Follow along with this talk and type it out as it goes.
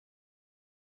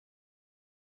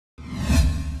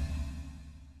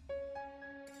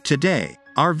Today,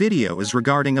 our video is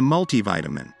regarding a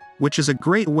multivitamin, which is a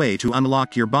great way to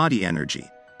unlock your body energy,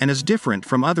 and is different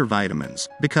from other vitamins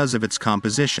because of its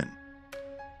composition.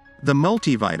 The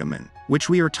multivitamin, which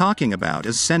we are talking about,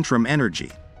 is Centrum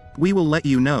Enery. We will let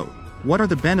you know what are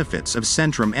the benefits of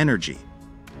Centrum Enery,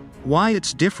 why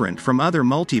it's different from other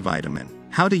multivitamin,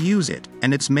 how to use it,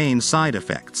 and its main side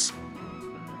effects.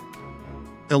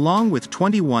 Along with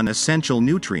 21 essential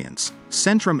nutrients,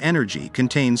 Centrum Enery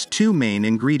contains two main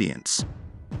ingredients: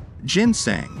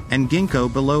 ginseng and Ginkgo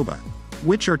Biloba,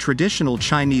 which are traditional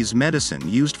Chinese medicine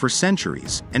used for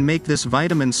centuries and make this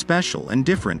vitamin special and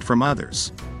different from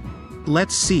others.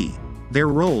 Let's see their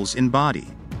roles in body.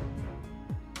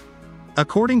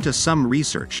 According to some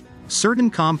research, certain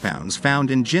compounds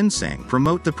found in ginseng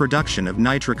promote the production of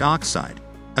nitric oxide,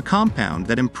 a compound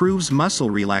that improves muscle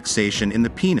relaxation in the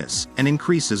penis and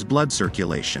increases blood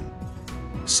circulation.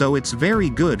 So it's very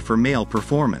good for male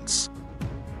performance.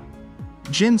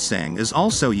 Ginseng is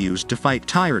also used to fight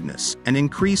tiredness and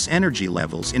increase energy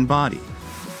levels in body.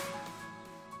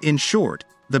 In short,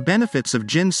 the benefits of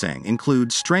ginseng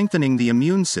include strengthening the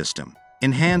immune system,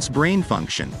 enhance brain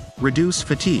function, reduce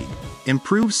fatigue,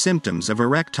 improve symptoms of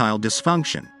erectile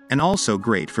dysfunction, and also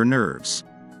great for nerves.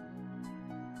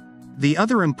 The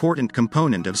other important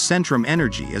component of Centrum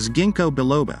Enery is Ginkgo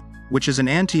Biloba, which is an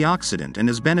antioxidant and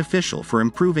is beneficial for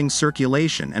improving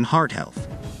circulation and heart health.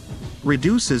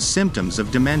 Reduces symptoms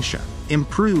of dementia,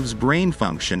 improves brain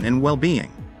function and well-being,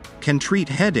 can treat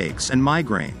headaches and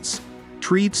migraines,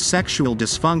 treats sexual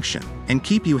dysfunction, and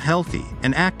keep you healthy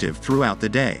and active throughout the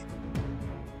day.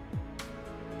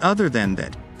 Other than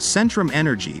that, Centrum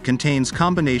Enery contains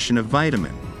combination of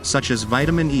vitamin, such as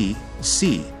vitamin E,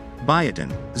 C,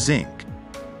 biotin, zinc,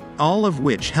 all of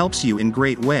which helps you in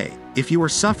great way if you are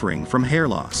suffering from hair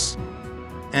loss,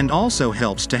 and also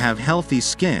helps to have healthy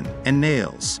skin and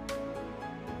nails.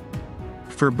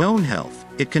 For bone health,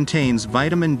 it contains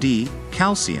vitamin D,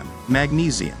 calcium,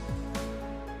 magnesium.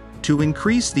 To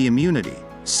increase the immunity,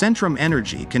 Centrum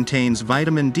Enery contains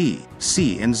vitamin D,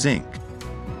 C and zinc.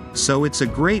 So it's a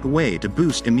great way to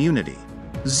boost immunity.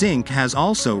 Zinc has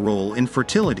also role in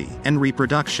fertility and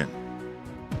reproduction.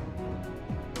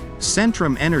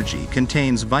 Centrum Enery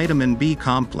contains vitamin B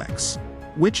complex,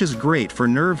 which is great for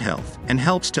nerve health and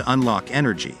helps to unlock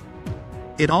energy.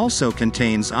 It also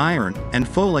contains iron and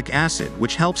folic acid,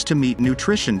 which helps to meet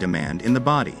nutrition demand in the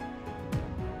body.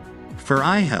 For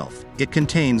eye health, it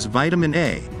contains vitamin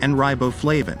A and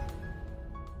riboflavin.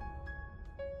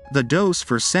 The dose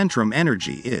for Centrum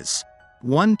Enery is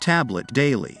 1 tablet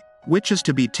daily, which is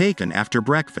to be taken after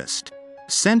breakfast.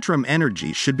 Centrum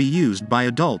Enery should be used by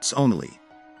adults only.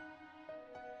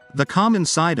 The common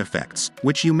side effects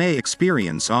which you may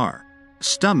experience are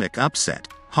stomach upset,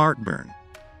 heartburn.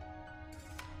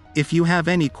 If you have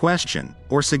any question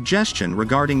or suggestion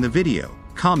regarding the video,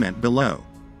 comment below.